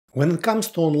When it comes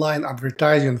to online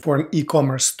advertising for an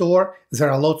e-commerce store,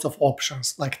 there are lots of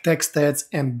options like text ads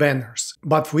and banners.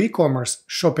 But for e-commerce,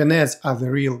 shopping ads are the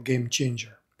real game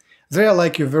changer. They are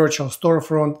like your virtual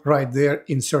storefront right there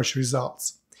in search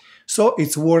results. So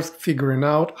it's worth figuring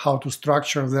out how to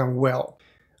structure them well.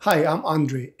 Hi, I'm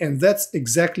Andrey, and that's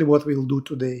exactly what we'll do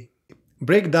today.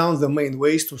 Break down the main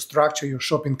ways to structure your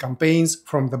shopping campaigns,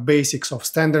 from the basics of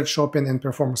standard shopping and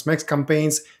Performance Max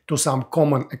campaigns to some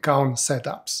common account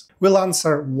setups. We'll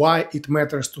answer why it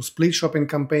matters to split shopping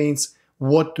campaigns,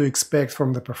 what to expect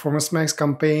from the Performance Max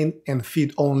campaign and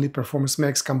feed-only Performance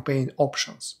Max campaign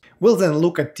options. We'll then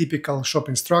look at typical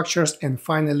shopping structures and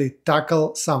finally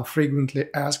tackle some frequently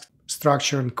asked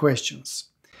structuring questions.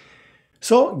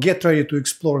 So get ready to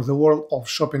explore the world of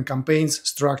shopping campaigns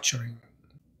structuring.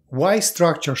 Why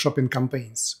structure shopping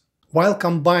campaigns? While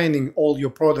combining all your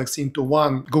products into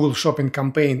one Google Shopping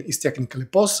campaign is technically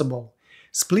possible,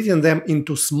 splitting them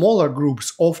into smaller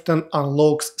groups often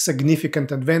unlocks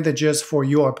significant advantages for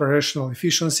your operational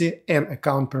efficiency and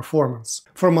account performance.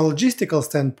 From a logistical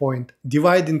standpoint,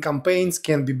 dividing campaigns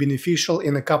can be beneficial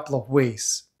in a couple of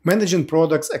ways. Managing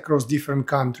products across different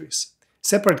countries.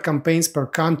 Separate campaigns per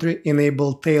country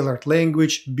enable tailored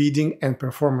language, bidding, and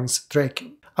performance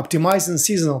tracking. Optimizing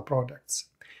seasonal products.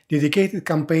 Dedicated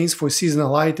campaigns for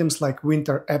seasonal items like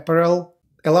winter apparel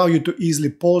allow you to easily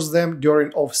pause them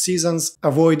during off-seasons,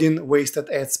 avoiding wasted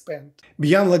ad spend.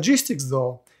 Beyond logistics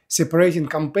though, separating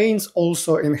campaigns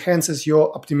also enhances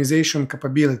your optimization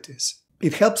capabilities.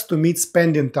 It helps to meet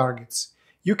spending targets.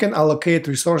 You can allocate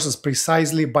resources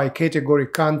precisely by category,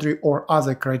 country, or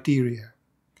other criteria.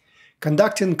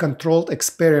 Conducting controlled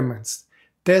experiments.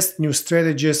 Test new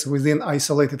strategies within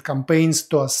isolated campaigns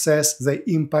to assess the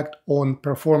impact on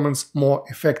performance more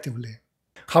effectively.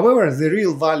 However, the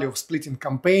real value of splitting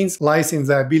campaigns lies in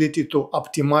the ability to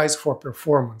optimize for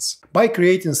performance. By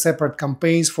creating separate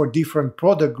campaigns for different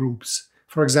product groups,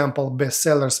 for example,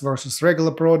 bestsellers versus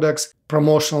regular products,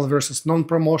 promotional versus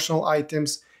non-promotional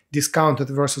items, discounted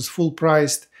versus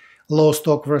full-priced, low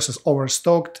stock versus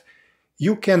overstocked,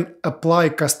 you can apply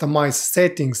customized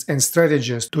settings and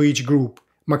strategies to each group,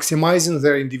 maximizing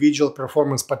their individual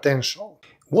performance potential.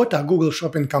 What are Google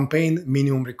Shopping campaign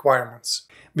minimum requirements?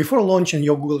 Before launching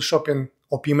your Google Shopping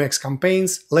or Pmax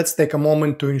campaigns, let's take a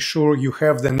moment to ensure you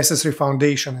have the necessary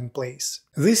foundation in place.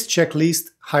 This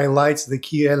checklist highlights the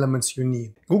key elements you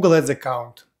need. Google Ads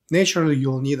account. Naturally,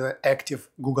 you'll need an active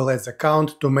Google Ads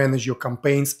account to manage your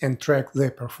campaigns and track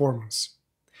their performance.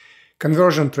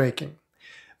 Conversion tracking.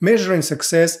 Measuring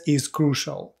success is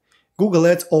crucial. Google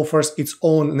Ads offers its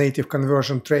own native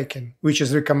conversion tracking, which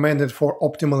is recommended for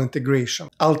optimal integration.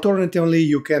 Alternatively,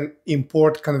 you can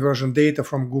import conversion data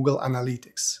from Google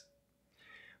Analytics.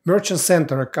 Merchant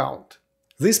Center account.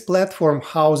 This platform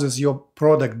houses your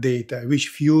product data, which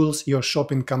fuels your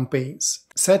shopping campaigns.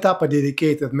 Set up a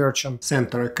dedicated Merchant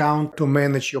Center account to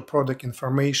manage your product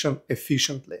information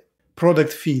efficiently.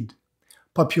 Product feed.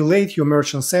 Populate your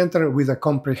Merchant Center with a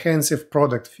comprehensive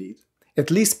product feed. At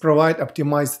least provide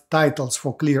optimized titles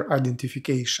for clear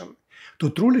identification. To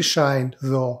truly shine,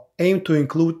 though, aim to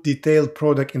include detailed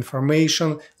product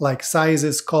information like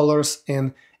sizes, colors,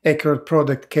 and accurate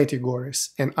product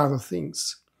categories and other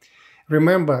things.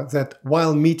 Remember that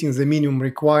while meeting the minimum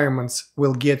requirements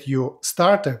will get you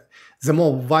started, the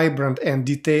more vibrant and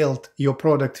detailed your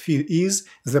product feed is,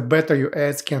 the better your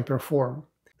ads can perform.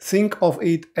 Think of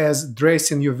it as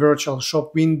dressing your virtual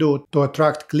shop window to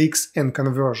attract clicks and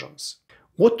conversions.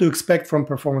 What to expect from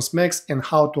Performance Max and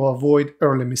how to avoid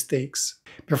early mistakes.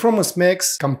 Performance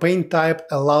Max campaign type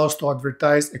allows to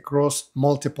advertise across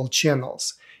multiple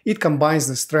channels. It combines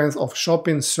the strength of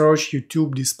shopping, search,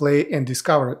 YouTube, display, and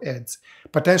discovery ads,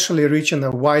 potentially reaching a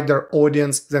wider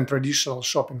audience than traditional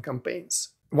shopping campaigns.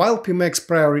 While Pmax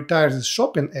prioritizes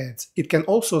shopping ads, it can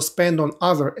also spend on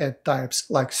other ad types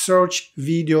like search,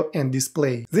 video, and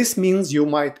display. This means you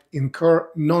might incur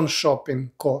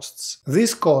non-shopping costs.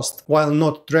 This cost, while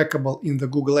not trackable in the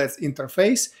Google Ads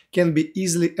interface, can be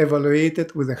easily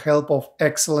evaluated with the help of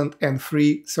excellent and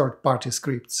free third-party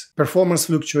scripts. Performance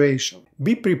fluctuation.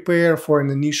 Be prepared for an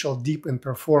initial dip in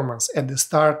performance at the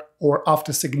start or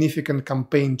after significant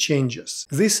campaign changes.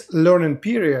 This learning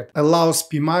period allows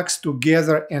Pmax to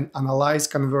gather and analyze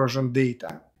conversion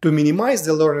data. To minimize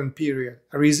the learning period,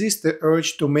 resist the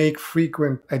urge to make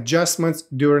frequent adjustments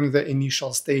during the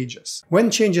initial stages. When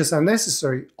changes are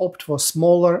necessary, opt for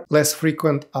smaller, less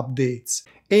frequent updates.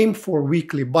 Aim for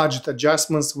weekly budget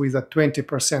adjustments with a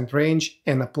 20% range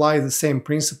and apply the same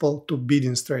principle to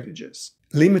bidding strategies.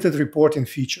 Limited reporting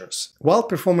features. While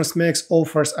Performance Max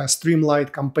offers a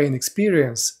streamlined campaign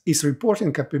experience, its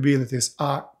reporting capabilities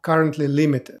are currently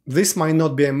limited. This might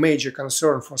not be a major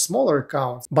concern for smaller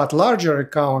accounts, but larger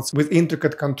accounts with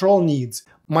intricate control needs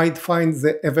might find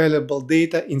the available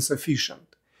data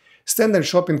insufficient. Standard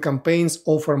shopping campaigns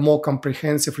offer more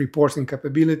comprehensive reporting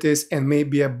capabilities and may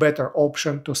be a better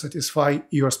option to satisfy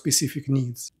your specific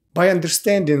needs. By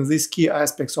understanding these key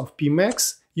aspects of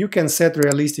Pmax, you can set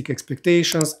realistic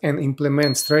expectations and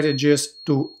implement strategies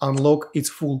to unlock its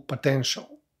full potential.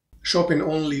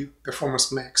 Shopping-only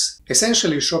Performance Max.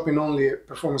 Essentially, Shopping-only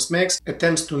Performance Max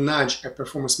attempts to nudge a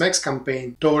Performance Max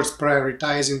campaign towards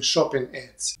prioritizing shopping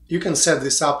ads. You can set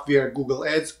this up via Google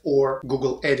Ads or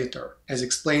Google Editor, as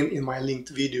explained in my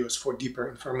linked videos for deeper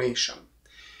information.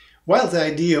 While the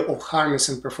idea of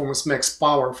harnessing Performance Max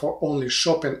power for only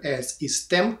shopping ads is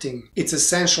tempting, it's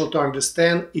essential to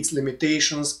understand its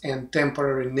limitations and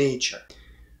temporary nature.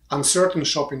 Uncertain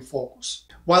shopping focus.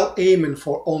 While aiming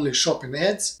for only shopping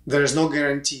ads, there is no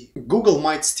guarantee. Google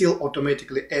might still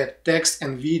automatically add text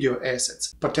and video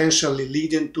assets, potentially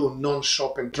leading to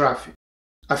non-shopping traffic.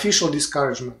 Official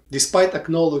discouragement. Despite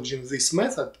acknowledging this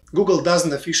method, Google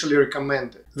doesn't officially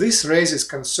recommend it. This raises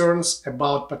concerns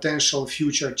about potential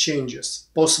future changes,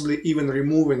 possibly even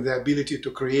removing the ability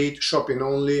to create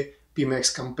shopping-only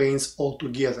Pmax campaigns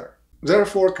altogether.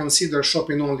 Therefore, consider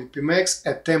shopping-only Pmax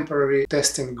a temporary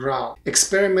testing ground.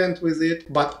 Experiment with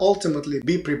it, but ultimately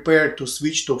be prepared to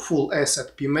switch to full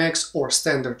asset Pmax or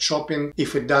standard shopping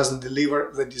if it doesn't deliver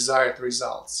the desired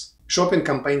results. Shopping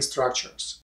campaign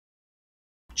structures.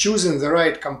 Choosing the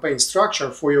right campaign structure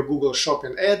for your Google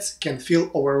Shopping ads can feel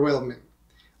overwhelming.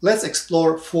 Let's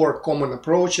explore 4 common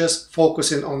approaches,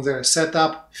 focusing on their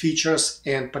setup, features,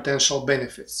 and potential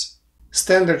benefits.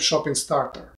 Standard Shopping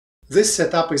Starter. This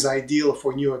setup is ideal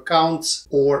for new accounts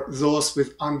or those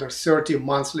with under 30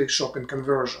 monthly shopping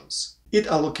conversions. It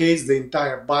allocates the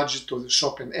entire budget to the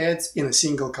shopping ads in a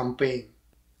single campaign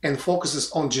and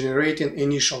focuses on generating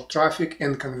initial traffic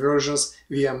and conversions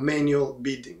via manual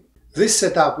bidding. This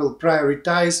setup will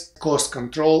prioritize cost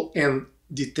control and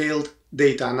detailed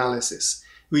data analysis,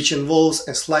 which involves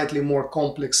a slightly more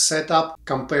complex setup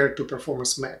compared to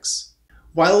Performance Max.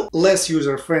 While less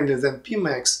user-friendly than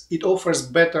Pmax, it offers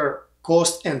better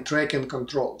cost and tracking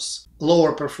controls.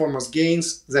 Lower performance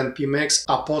gains than Pmax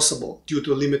are possible due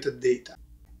to limited data.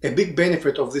 A big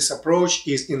benefit of this approach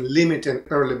is in limiting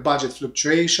early budget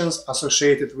fluctuations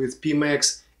associated with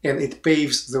Pmax, and it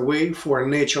paves the way for a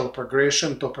natural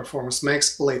progression to Performance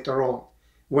Max later on,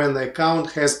 when the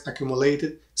account has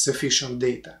accumulated sufficient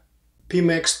data.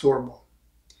 Pmax Turbo.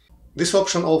 This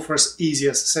option offers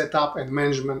easiest setup and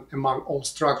management among all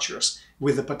structures,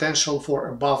 with the potential for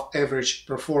above-average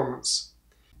performance.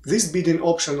 This bidding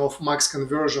option of max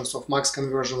conversions of max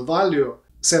conversion value,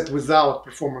 set without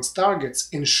performance targets,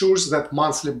 ensures that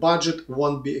monthly budget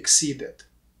won't be exceeded.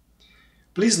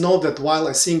 Please note that while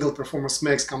a single Performance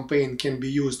Max campaign can be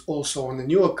used also on a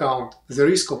new account, the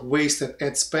risk of wasted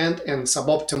ad spend and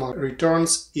suboptimal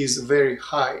returns is very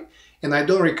high, and I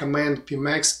don't recommend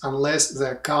Pmax unless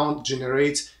the account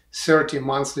generates 30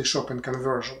 monthly shopping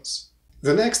conversions.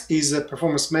 The next is the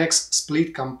Performance Max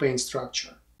split campaign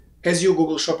structure. As your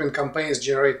Google Shopping campaigns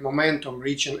generate momentum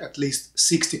reaching at least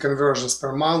 60 conversions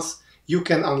per month, you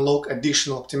can unlock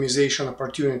additional optimization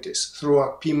opportunities through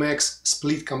a Pmax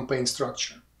split campaign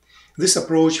structure. This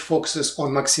approach focuses on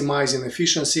maximizing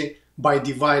efficiency by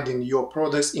dividing your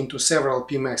products into several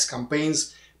Pmax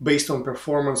campaigns based on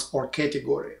performance or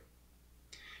category.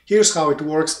 Here's how it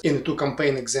works in a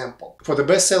 2-campaign example. For the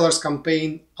Best Sellers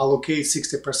campaign, allocate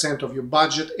 60% of your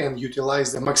budget and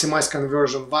utilize the Maximize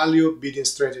Conversion Value bidding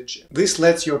strategy. This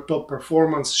lets your top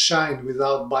performance shine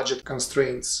without budget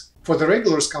constraints. For the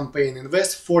Regulars campaign,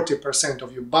 invest 40%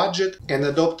 of your budget and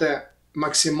adopt a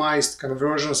Maximized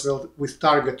Conversions with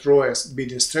Target ROAS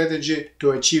bidding strategy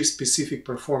to achieve specific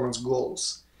performance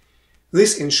goals.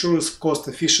 This ensures cost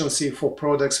efficiency for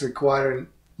products requiring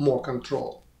more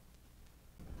control.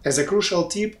 As a crucial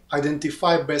tip,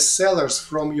 identify best sellers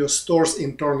from your store's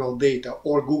internal data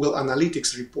or Google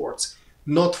Analytics reports,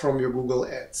 not from your Google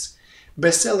Ads.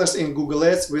 Best sellers in Google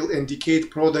Ads will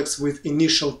indicate products with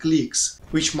initial clicks,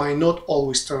 which might not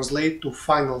always translate to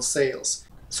final sales,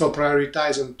 so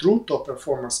prioritizing true top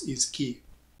performance is key.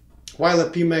 While a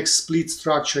Pmax split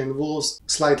structure involves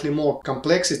slightly more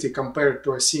complexity compared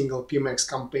to a single Pmax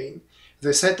campaign,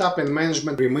 the setup and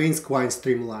management remains quite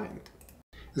streamlined.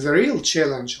 The real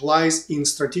challenge lies in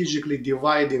strategically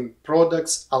dividing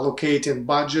products, allocating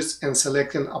budgets, and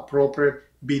selecting appropriate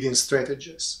bidding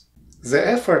strategies. The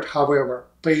effort, however,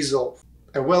 pays off.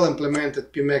 A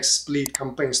well-implemented Pmax split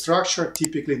campaign structure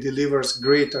typically delivers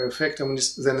greater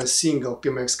effectiveness than a single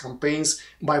Pmax campaigns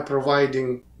by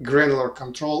providing granular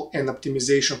control and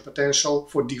optimization potential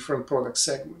for different product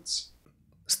segments.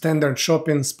 Standard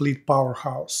shopping split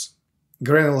powerhouse.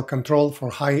 Granular control for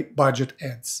high-budget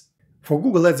ads. For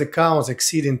Google Ads accounts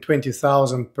exceeding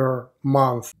 20,000 per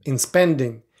month in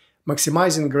spending,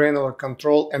 maximizing granular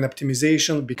control and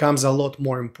optimization becomes a lot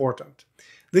more important.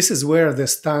 This is where the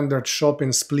standard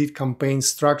shopping split campaign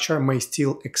structure may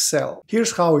still excel.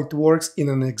 Here's how it works in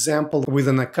an example with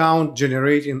an account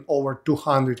generating over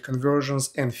 200 conversions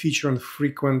and featuring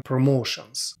frequent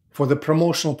promotions. For the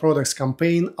promotional products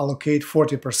campaign, allocate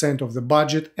 40% of the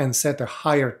budget and set a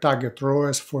higher target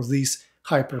ROAS for these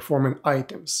high-performing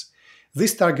items.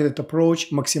 This targeted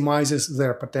approach maximizes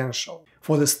their potential.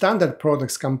 For the standard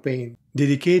products campaign,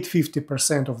 dedicate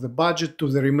 50% of the budget to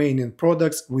the remaining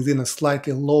products within a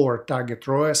slightly lower target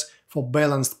ROAS for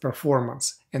balanced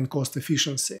performance and cost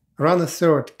efficiency. Run a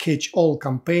third catch-all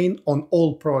campaign on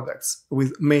all products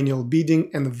with manual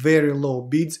bidding and very low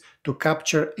bids to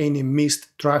capture any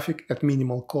missed traffic at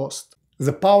minimal cost.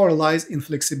 The power lies in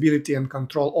flexibility and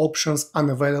control options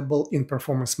unavailable in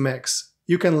Performance Max.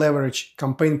 You can leverage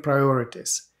campaign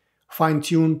priorities,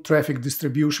 fine-tune traffic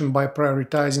distribution by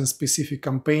prioritizing specific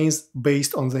campaigns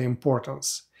based on their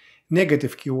importance.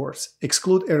 Negative keywords.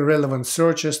 Exclude irrelevant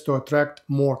searches to attract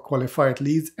more qualified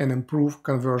leads and improve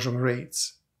conversion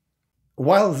rates.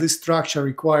 While this structure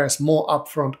requires more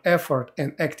upfront effort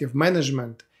and active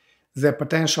management, the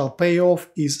potential payoff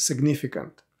is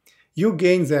significant. You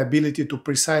gain the ability to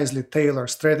precisely tailor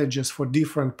strategies for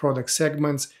different product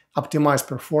segments, optimize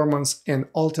performance, and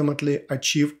ultimately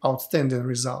achieve outstanding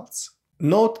results.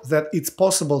 Note that it's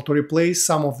possible to replace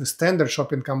some of the standard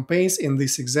shopping campaigns in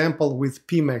this example with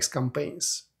Pmax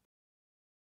campaigns.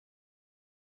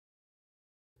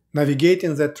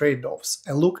 Navigating the trade-offs,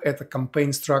 a look at the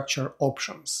campaign structure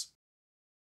options.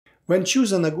 When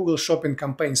choosing a Google Shopping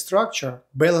campaign structure,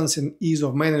 balancing ease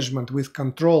of management with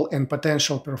control and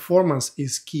potential performance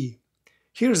is key.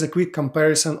 Here's a quick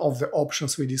comparison of the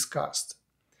options we discussed.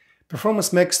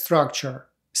 Performance Max structure,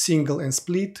 single and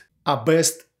split, are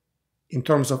best in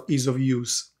terms of ease of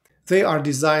use. They are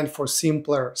designed for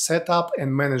simpler setup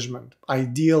and management,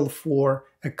 ideal for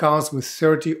accounts with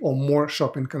 30 or more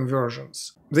shopping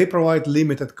conversions. They provide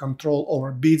limited control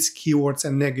over bids, keywords,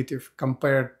 and negative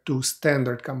compared to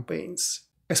standard campaigns.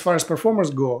 As far as performance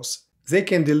goes, they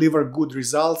can deliver good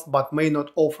results but may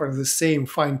not offer the same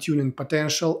fine-tuning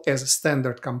potential as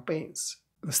standard campaigns.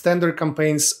 The standard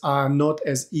campaigns are not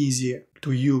as easy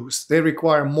to use. They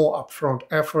require more upfront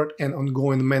effort and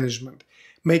ongoing management,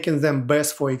 making them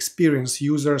best for experienced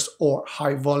users or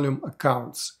high-volume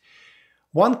accounts.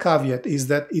 One caveat is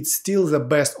that it's still the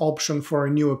best option for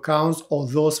new accounts or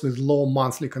those with low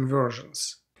monthly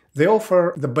conversions. They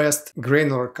offer the best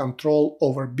granular control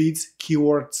over bids,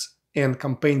 keywords, and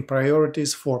campaign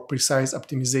priorities for precise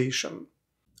optimization.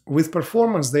 With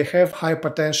performance, they have high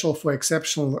potential for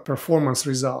exceptional performance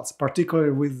results,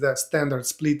 particularly with the standard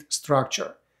split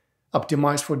structure,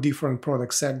 optimized for different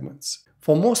product segments.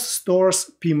 For most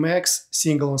stores, Pmax,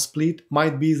 single and split,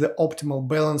 might be the optimal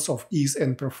balance of ease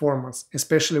and performance,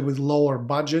 especially with lower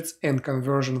budgets and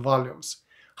conversion volumes.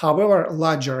 However,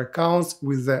 larger accounts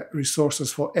with the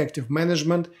resources for active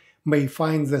management may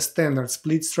find the standard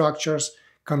split structures,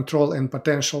 control and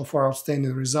potential for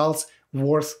outstanding results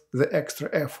worth the extra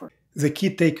effort. The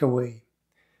key takeaway: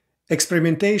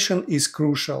 experimentation is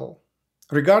crucial.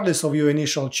 Regardless of your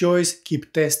initial choice,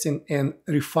 keep testing and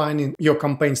refining your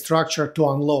campaign structure to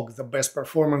unlock the best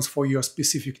performance for your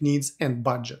specific needs and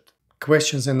budget.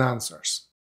 Questions and answers.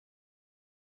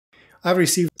 I've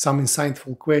received some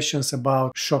insightful questions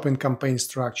about shopping campaign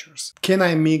structures. Can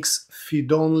I mix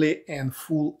feed-only and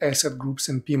full asset groups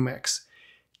in Pmax?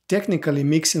 Technically,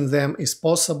 mixing them is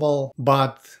possible,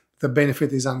 but the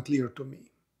benefit is unclear to me.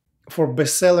 For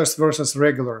bestsellers versus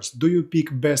regulars, do you pick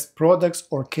best products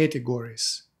or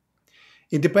categories?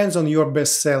 It depends on your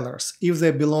bestsellers. If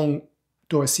they belong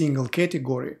to a single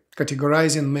category,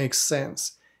 categorizing makes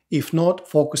sense. If not,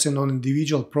 focusing on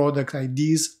individual product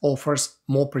IDs offers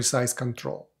more precise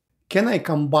control. Can I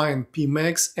combine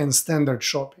Pmax and standard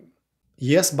shopping?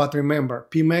 Yes, but remember,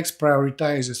 Pmax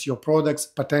prioritizes your products,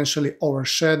 potentially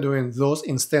overshadowing those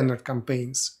in standard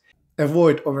campaigns.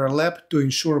 Avoid overlap to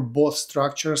ensure both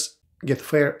structures get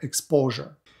fair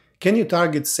exposure. Can you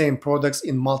target same products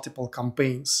in multiple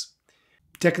campaigns?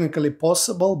 Technically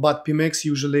possible, but Pmax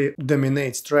usually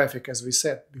dominates traffic, as we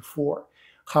said before.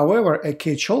 However, a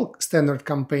catch-all standard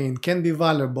campaign can be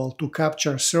valuable to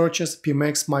capture searches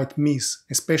Pmax might miss,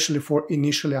 especially for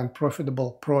initially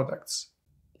unprofitable products.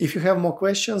 If you have more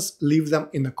questions, leave them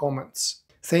in the comments.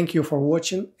 Thank you for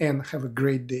watching and have a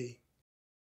great day.